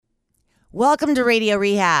Welcome to Radio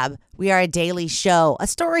Rehab. We are a daily show, a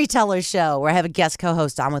storyteller show, where I have a guest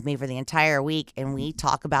co-host on with me for the entire week, and we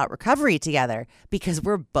talk about recovery together because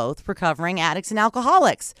we're both recovering addicts and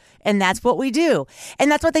alcoholics, and that's what we do. And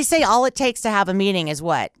that's what they say. All it takes to have a meeting is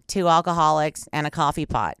what? 2 alcoholics and a coffee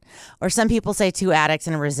pot. Or some people say 2 addicts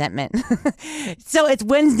and a resentment. So it's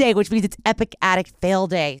Wednesday, which means it's Epic Addict Fail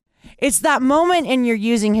Day. It's that moment in your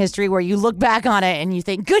using history where you look back on it and you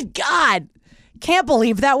think, good God, can't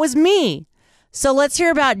believe that was me. So let's hear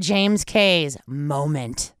about James K's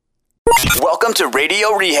moment. Welcome to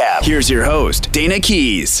Radio Rehab. Here's your host, Dana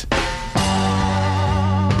Keys.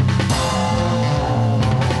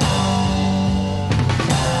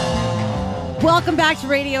 Welcome back to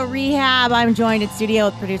Radio Rehab. I'm joined in studio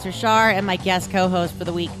with producer Shar and my guest co-host for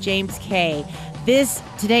the week, James K.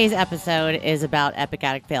 Today's episode is about Epic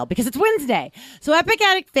Addict Fail because it's Wednesday. So Epic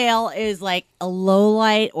Addict Fail is like a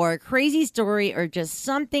lowlight or a crazy story or just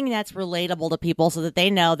something that's relatable to people so that they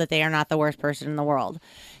know that they are not the worst person in the world.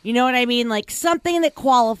 You know what I mean? Like something that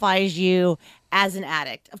qualifies you as an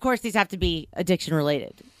addict. Of course, these have to be addiction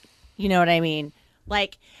related. You know what I mean?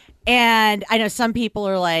 And I know some people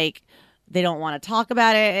are like, they don't want to talk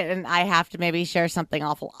about it, and I have to maybe share something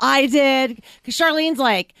awful I did. Because Charlene's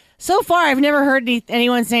like, so far, I've never heard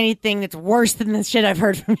anyone say anything that's worse than the shit I've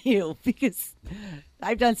heard from you, because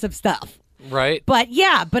I've done some stuff. Right. But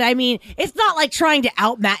I mean, it's not like trying to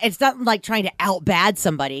out bad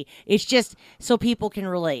somebody. It's just so people can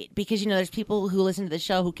relate, because, there's people who listen to the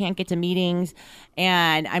show who can't get to meetings,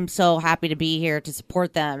 and I'm so happy to be here to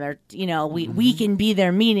support them, or, we can be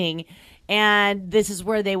their meeting. And this is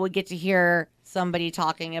where they would get to hear somebody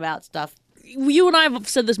talking about stuff. You and I have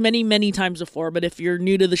said this many, many times before, but if you're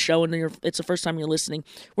new to the show and it's the first time you're listening,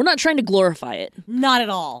 we're not trying to glorify it. Not at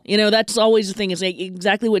all. That's always the thing. It's like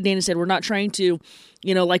exactly what Dana said. We're not trying to,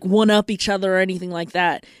 one-up each other or anything like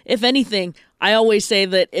that. If anything, I always say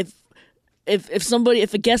that if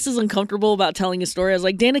a guest is uncomfortable about telling a story, I was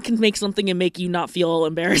like, Dana can make something and make you not feel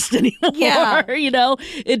embarrassed anymore. Yeah.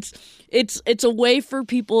 It's a way for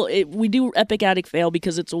people. We do Epic Addict Fail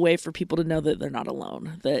because it's a way for people to know that they're not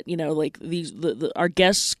alone. That our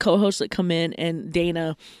guests, co-hosts that come in, and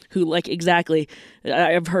Dana, who exactly,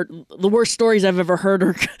 I've heard the worst stories I've ever heard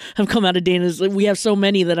or have come out of Dana's. We have so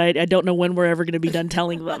many that I don't know when we're ever going to be done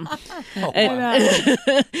telling them.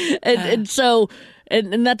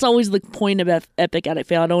 And that's always the point of Epic Addict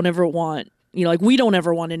Fail. I don't ever want. We don't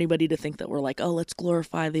ever want anybody to think that we're like, oh, let's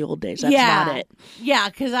glorify the old days. That's not it. Yeah,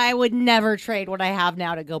 because I would never trade what I have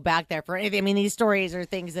now to go back there for anything. I mean, these stories are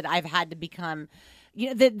things that I've had to become,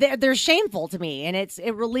 they're shameful to me, and it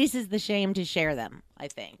releases the shame to share them, I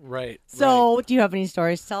think. Right. So, Do you have any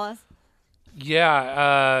stories to tell us?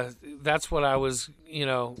 Yeah, that's what I was,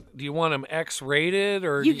 do you want them X-rated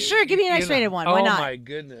or? Sure, give me an X-rated one. Why not? Oh, my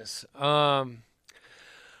goodness.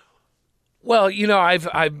 Well, I've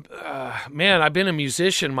been a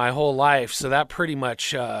musician my whole life, so that pretty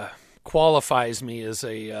much qualifies me as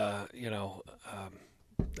a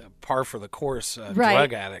par for the course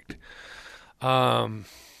drug addict.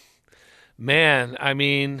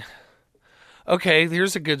 Okay,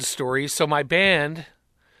 here's a good story. So my band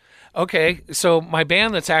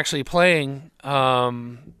that's actually playing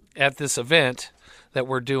at this event that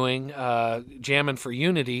we're doing, Jammin' for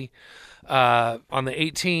Unity, on the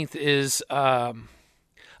 18th is a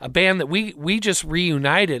band that we just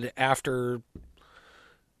reunited after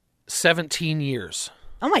 17 years.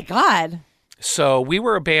 Oh, my God. So we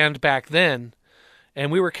were a band back then, and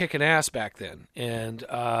we were kicking ass back then. And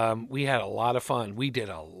we had a lot of fun. We did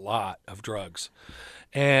a lot of drugs.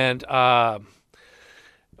 And I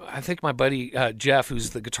think my buddy Jeff,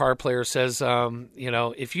 who's the guitar player, says,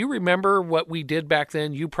 if you remember what we did back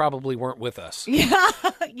then, you probably weren't with us.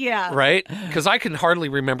 Yeah. Right? Because I can hardly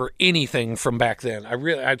remember anything from back then.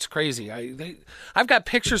 It's crazy. I've got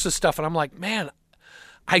pictures of stuff, and I'm like, man,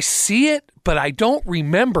 I see it, but I don't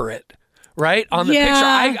remember it. Right? On the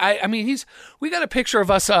picture. We got a picture of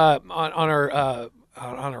us on our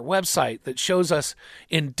website that shows us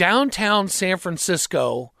in downtown San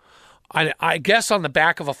Francisco, I guess on the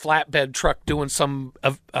back of a flatbed truck doing some,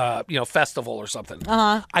 festival or something.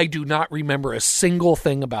 Uh-huh. I do not remember a single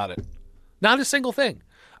thing about it. Not a single thing.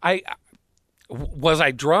 Was I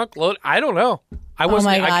drunk? I don't know. I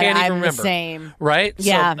wasn't. Oh my God, I can't even I'm remember. The same. Right?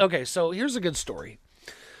 Yeah. So here's a good story.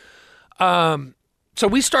 So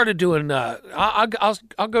we started doing. I'll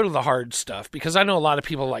go to the hard stuff because I know a lot of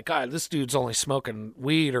people are like, God, this dude's only smoking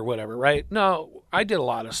weed or whatever, right? No, I did a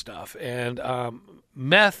lot of stuff, and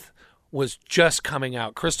meth was just coming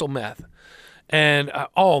out, crystal meth. And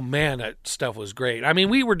oh man, that stuff was great. I mean,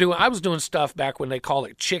 I was doing stuff back when they called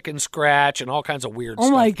it chicken scratch and all kinds of weird stuff.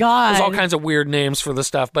 Oh my God. There's all kinds of weird names for the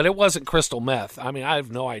stuff, but it wasn't crystal meth. I mean, I have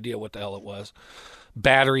no idea what the hell it was.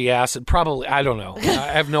 Battery acid, probably. I don't know.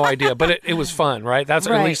 I have no idea, but it was fun, right? At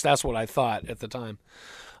least that's what I thought at the time.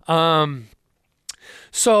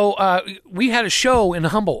 So we had a show in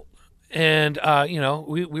Humboldt, and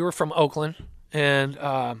we were from Oakland, and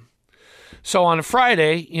so on a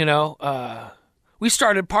Friday, we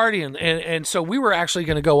started partying, and so we were actually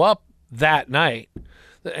going to go up that night,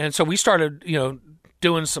 and so we started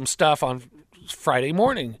doing some stuff on Friday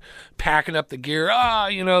morning, packing up the gear,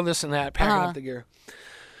 this and that, packing up the gear.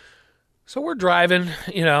 So we're driving,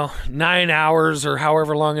 9 hours or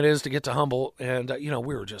however long it is to get to Humboldt, and we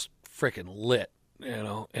were just freaking lit,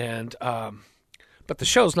 and but the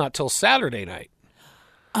show's not till Saturday night.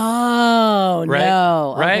 Oh, right?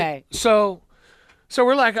 No. Right? Okay. So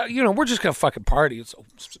we're like, we're just going to fucking party.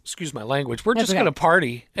 Excuse my language. We're just going to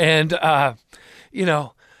party. And,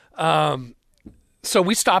 so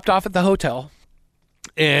we stopped off at the hotel,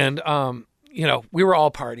 and, we were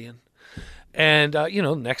all partying. And,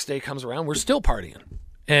 next day comes around, we're still partying.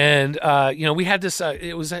 And, we had this,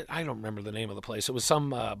 it was, I don't remember the name of the place. It was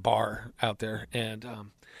some bar out there. And,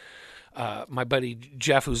 my buddy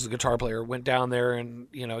Jeff, who's the guitar player, went down there, and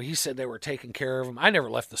he said they were taking care of him. I never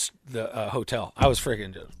left the hotel. I was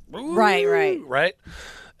freaking just right.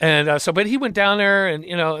 And but he went down there, and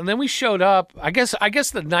and then we showed up. I guess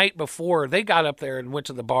the night before they got up there and went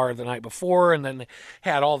to the bar the night before, and then they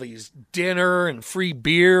had all these dinner and free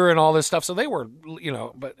beer and all this stuff. So they were,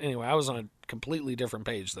 But anyway, I was on a completely different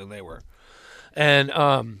page than they were, and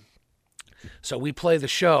so we play the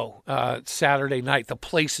show Saturday night. The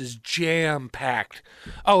place is jam-packed.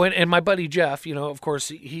 Oh, and my buddy Jeff, of course,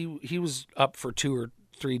 he was up for 2 or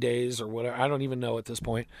 3 days or whatever. I don't even know at this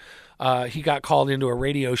point. He got called into a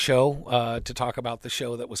radio show to talk about the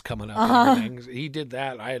show that was coming up and everything. He did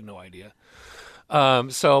that. I had no idea.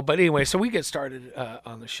 But anyway, so we get started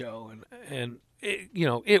on the show, and it,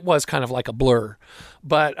 it was kind of like a blur.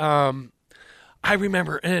 But I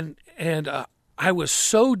remember, and I was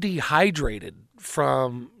so dehydrated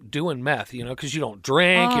from doing meth, because you don't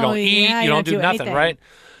drink, you don't eat, you don't do nothing, anything. Right?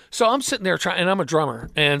 So I'm sitting there trying, and I'm a drummer,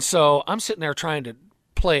 and so I'm sitting there trying to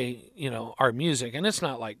play, our music, and it's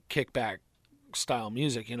not like kickback style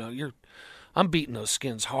music, I'm beating those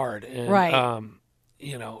skins hard, and right.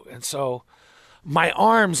 And so my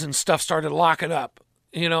arms and stuff started locking up,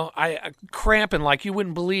 I cramping like you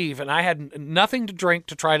wouldn't believe, and I had nothing to drink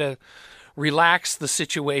to try to relax the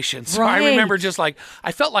situation. So right. I remember just like,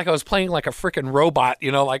 I felt like I was playing like a freaking robot,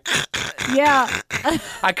 like, yeah.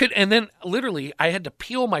 I could, and then literally I had to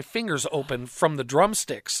peel my fingers open from the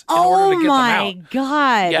drumsticks in order to get them out. Oh my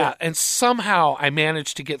God. Yeah. And somehow I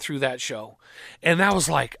managed to get through that show. And that was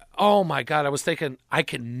like, oh my God, I was thinking I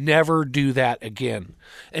can never do that again.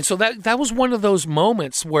 And so that was one of those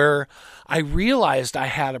moments where I realized I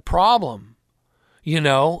had a problem.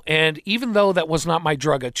 And even though that was not my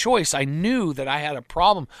drug of choice, I knew that I had a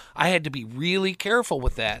problem. I had to be really careful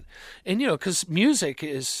with that. And, because music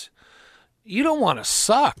is, you don't want to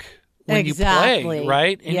suck when you play,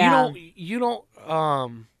 right? And you don't, I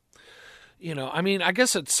mean, I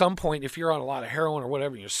guess at some point, if you're on a lot of heroin or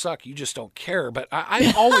whatever, you suck, you just don't care. But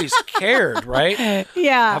I've always cared, right?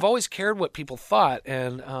 Yeah. I've always cared what people thought.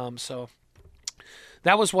 And so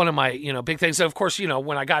that was one of my, big things. And of course,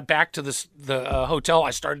 when I got back to the hotel, I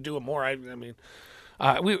started doing more. And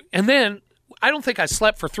then I don't think I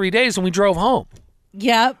slept for 3 days, and we drove home.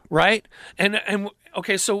 Yep. Right. And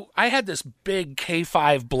okay, so I had this big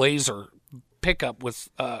K5 Blazer pickup with,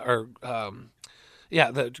 the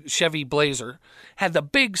Chevy Blazer, had the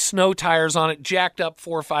big snow tires on it, jacked up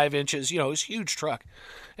 4 or 5 inches. It was a huge truck,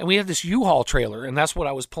 and we had this U-Haul trailer, and that's what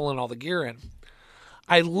I was pulling all the gear in.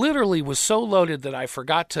 I literally was so loaded that I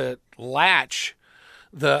forgot to latch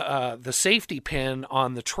the safety pin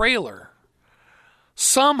on the trailer.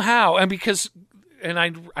 Somehow, and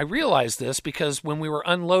I realized this because when we were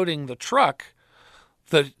unloading the truck,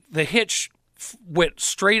 the hitch went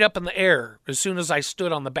straight up in the air as soon as I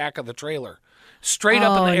stood on the back of the trailer. Straight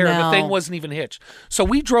up in the air. No. The thing wasn't even hitched. So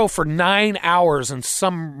we drove for 9 hours, and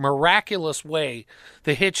some miraculous way,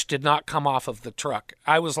 the hitch did not come off of the truck.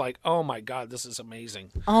 I was like, oh my God, this is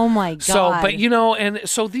amazing. Oh my God. So, but and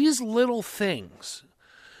so these little things,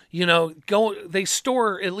 they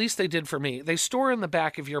store, at least they did for me, they store in the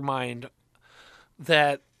back of your mind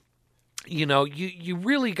that, you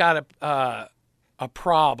really got a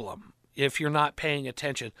problem if you're not paying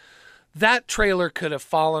attention. that trailer could have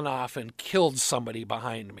fallen off and killed somebody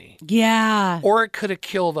behind me. Yeah. Or it could have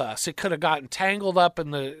killed us. It could have gotten tangled up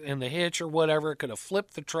in the hitch or whatever. It could have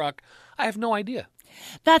flipped the truck. I have no idea.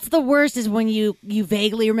 That's the worst, is when you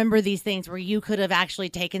vaguely remember these things where you could have actually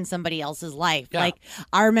taken somebody else's life. Yeah. Like,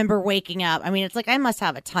 I remember waking up. I mean, it's like I must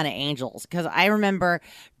have a ton of angels, because I remember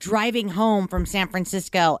driving home from San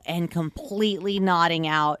Francisco and completely nodding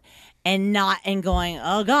out and going,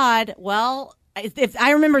 oh God, well, if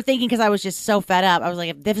I remember thinking, because I was just so fed up, I was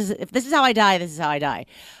like, if this is how I die, this is how I die.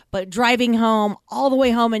 But driving home, all the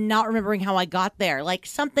way home, and not remembering how I got there, like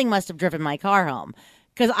something must have driven my car home.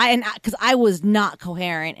 Because I was not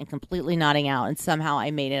coherent and completely nodding out, and somehow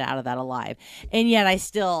I made it out of that alive. And yet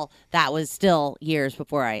that was still years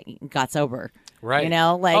before I got sober. Right. You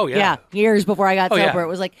know, like, Oh, yeah. years before I got sober. Yeah. It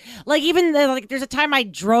was like even there's a time I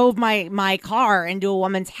drove my car into a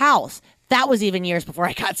woman's house. That was even years before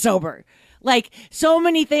I got sober. Like, so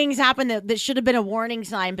many things happened that should have been a warning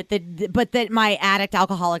sign, but that my addict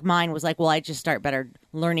alcoholic mind was like, well, I just start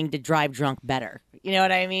learning to drive drunk better. You know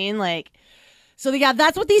what I mean? Like, so yeah,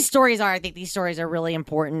 that's what these stories are. I think these stories are really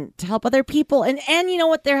important to help other people, and you know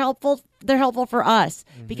what? They're helpful for us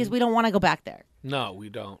because we don't want to go back there. No, we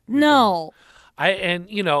don't. No.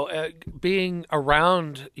 Being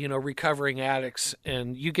around, recovering addicts,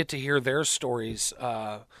 and you get to hear their stories.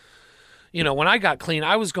 When I got clean,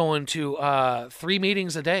 I was going to 3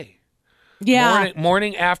 meetings a day. Yeah.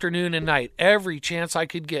 Morning, afternoon, and night. Every chance I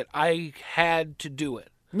could get, I had to do it.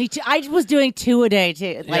 Me too. I was doing 2 a day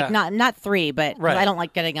too, like Yeah. not 3, but 'cause Right. I don't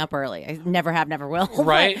like getting up early. I never have, never will.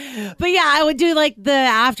 Right. But yeah, I would do like the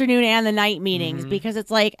afternoon and the night meetings because it's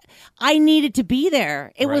like I needed to be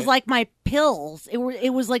there. It was Right. like my pills.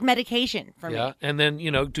 It was like medication for me. Yeah, and then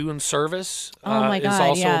doing service Oh, my is God,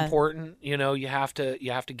 also yeah. important. You have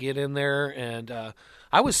to get in there, and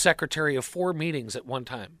I was secretary of 4 meetings at one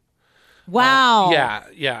time. Wow.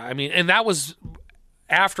 Yeah. I mean, and that was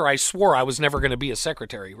after I swore I was never going to be a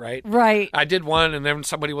secretary, right? Right. I did one, and then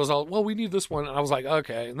somebody was all, well, we need this one. And I was like,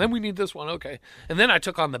 okay. And then we need this one, okay. And then I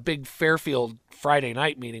took on the big Fairfield Friday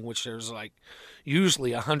night meeting, which there's like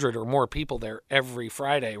usually 100 or more people there every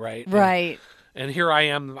Friday, right? Right. And here I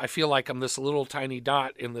am. I feel like I'm this little tiny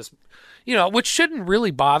dot in this, which shouldn't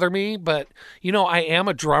really bother me. But, I am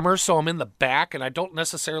a drummer, so I'm in the back, and I don't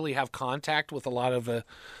necessarily have contact with a lot of the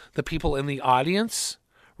people in the audience.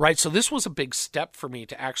 Right, so this was a big step for me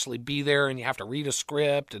to actually be there, and you have to read a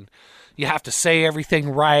script, and you have to say everything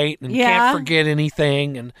right, and you can't forget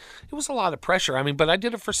anything, and it was a lot of pressure. I mean, but I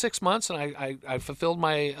did it for 6 months, and I fulfilled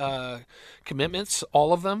my commitments,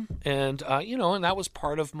 all of them, and and that was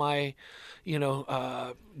part of my,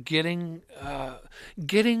 getting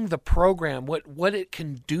the program, what it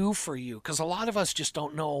can do for you, because a lot of us just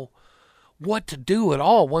don't know what to do at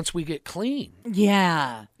all once we get clean.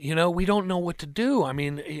 Yeah. We don't know what to do. I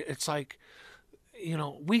mean, it's like,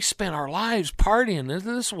 we spent our lives partying.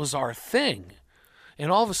 This was our thing.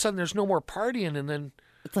 And all of a sudden there's no more partying. And then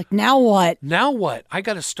It's like, now what? now what? I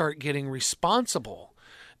got to start getting responsible.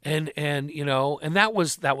 And that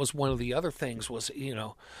was one of the other things was,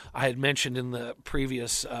 I had mentioned in the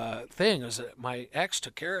previous thing is that my ex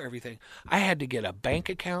took care of everything. I had to get a bank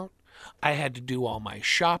account. I had to do all my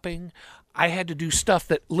shopping. I had to do stuff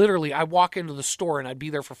that literally I walk into the store and I'd be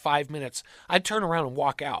there for 5 minutes. I'd turn around and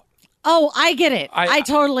walk out. Oh, I get it. I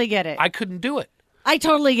totally get it. I couldn't do it. I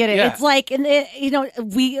totally get it. Yeah. It's like, and I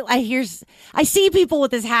see people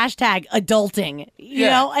with this hashtag adulting, you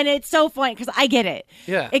Yeah. know, and it's so funny because I get it.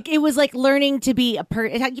 Yeah. It was like learning to be you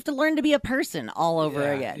have to learn to be a person all over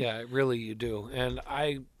again. Yeah, really you do. And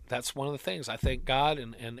that's one of the things. I thank God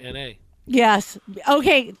and NA. Yes.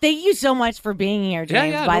 Okay. Thank you so much for being here,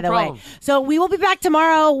 James, Yeah, by no the problem. way. So we will be back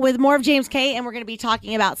tomorrow with more of James K, and we're going to be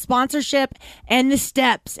talking about sponsorship and the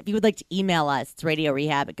steps. If you would like to email us, it's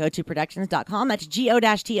radiorehab@gotoproductions.com. That's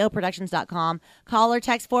go-to productions.com. Call or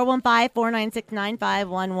text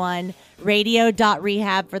 415-496-9511.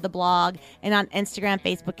 Radio.rehab for the blog. And on Instagram,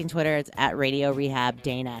 Facebook, and Twitter, it's at Radio Rehab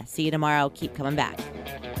Dana. See you tomorrow. Keep coming back.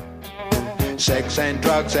 Sex and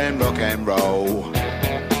drugs and rock and roll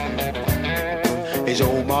is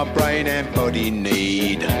all my brain and body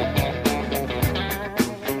need.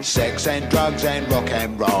 Sex and drugs and rock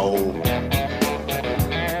and roll